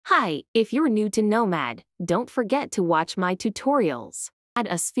Hi, if you're new to Nomad, don't forget to watch my tutorials. Add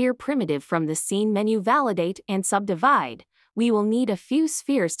a sphere primitive from the scene menu, validate and subdivide. We will need a few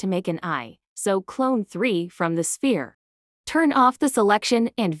spheres to make an eye, so clone 3 from the sphere. Turn off the selection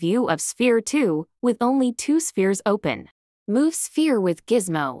and view of sphere 2 with only 2 spheres open. Move sphere with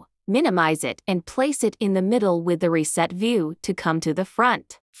gizmo, minimize it and place it in the middle with the reset view to come to the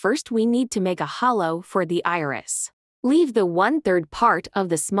front. First we need to make a hollow for the iris. Leave the 1/3 part of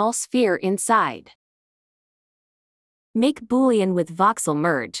the small sphere inside. Make Boolean with voxel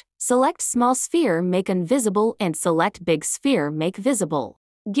merge. Select small sphere, make invisible and select big sphere, make visible.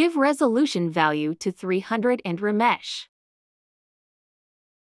 Give resolution value to 300 and remesh.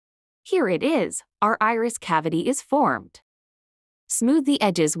 Here it is, our iris cavity is formed. Smooth the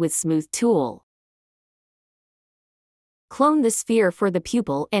edges with Smooth tool. Clone the sphere for the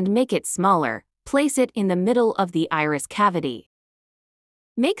pupil and make it smaller. Place it in the middle of the iris cavity.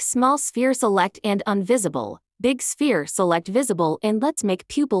 Make small sphere select and invisible, big sphere select visible, and let's make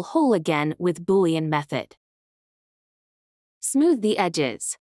pupil whole again with Boolean method. Smooth the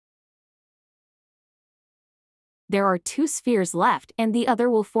edges. There are 2 spheres left and the other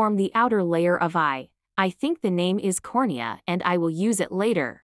will form the outer layer of eye. I think the name is cornea and I will use it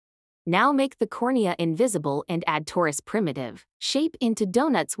later. Now make the cornea invisible and add torus primitive. Shape into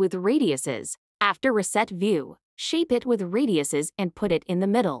donuts with radiuses. After reset view, shape it with radiuses and put it in the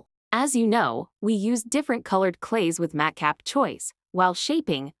middle. As you know, we use different colored clays with matcap choice. While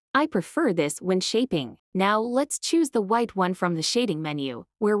shaping, I prefer this when shaping. Now let's choose the white one from the shading menu,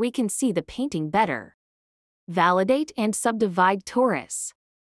 where we can see the painting better. Validate and subdivide torus.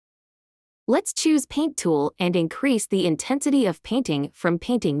 Let's choose Paint tool and increase the intensity of painting from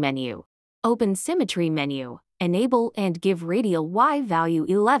Painting menu. Open Symmetry menu, enable and give radial Y value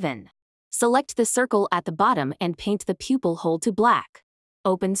 11. Select the circle at the bottom and paint the pupil hole to black.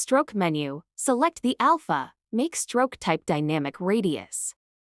 Open Stroke menu, select the alpha, make stroke type dynamic radius.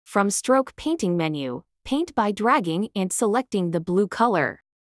 From Stroke Painting menu, paint by dragging and selecting the blue color.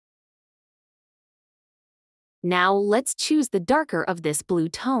 Now let's choose the darker of this blue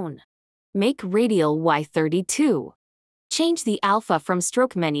tone. Make radial Y 32. Change the alpha from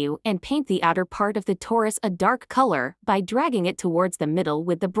Stroke menu and paint the outer part of the torus a dark color by dragging it towards the middle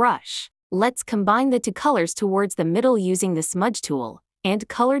with the brush. Let's combine the 2 colors towards the middle using the Smudge tool, and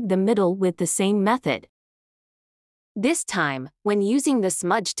colored the middle with the same method. This time, when using the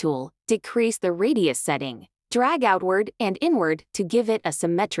Smudge tool, decrease the radius setting, drag outward and inward to give it a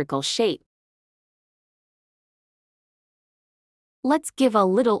symmetrical shape. Let's give a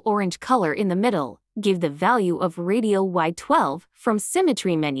little orange color in the middle, give the value of radial Y 12 from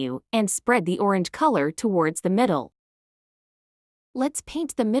Symmetry menu and spread the orange color towards the middle. Let's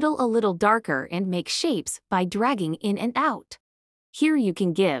paint the middle a little darker and make shapes by dragging in and out. Here you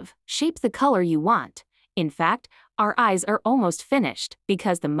can shape the color you want. In fact, our eyes are almost finished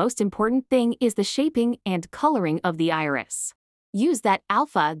because the most important thing is the shaping and coloring of the iris. Use that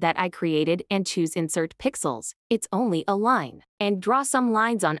alpha that I created and choose Insert Pixels, it's only a line, and draw some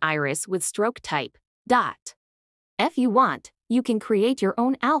lines on iris with stroke type, dot. If you want, you can create your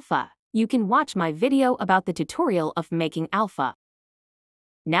own alpha. You can watch my video about the tutorial of making alpha.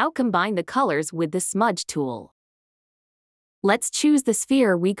 Now combine the colors with the Smudge tool. Let's choose the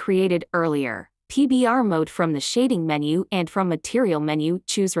sphere we created earlier. PBR mode from the shading menu and from material menu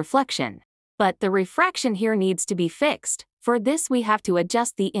choose reflection. But the refraction here needs to be fixed. For this we have to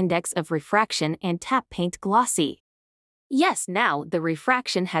adjust the index of refraction and tap Paint Glossy. Yes, now the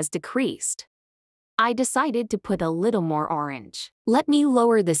refraction has decreased. I decided to put a little more orange. Let me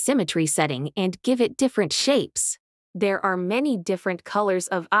lower the symmetry setting and give it different shapes. There are many different colors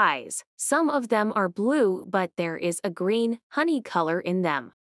of eyes. Some of them are blue, but there is a green, honey color in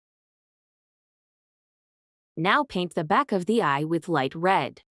them. Now paint the back of the eye with light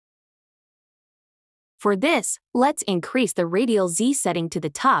red. For this, let's increase the radial Z setting to the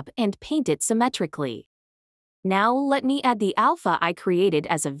top and paint it symmetrically. Now let me add the alpha I created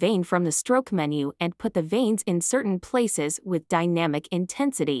as a vein from the Stroke menu and put the veins in certain places with dynamic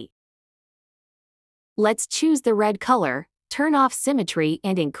intensity. Let's choose the red color, turn off symmetry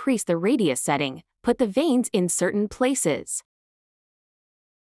and increase the radius setting, put the veins in certain places.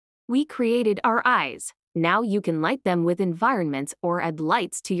 We created our eyes. Now you can light them with environments or add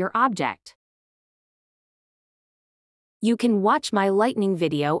lights to your object. You can watch my lightning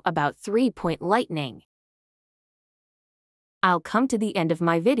video about 3-point lightning. I'll come to the end of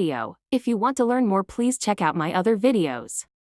my video. If you want to learn more, please check out my other videos.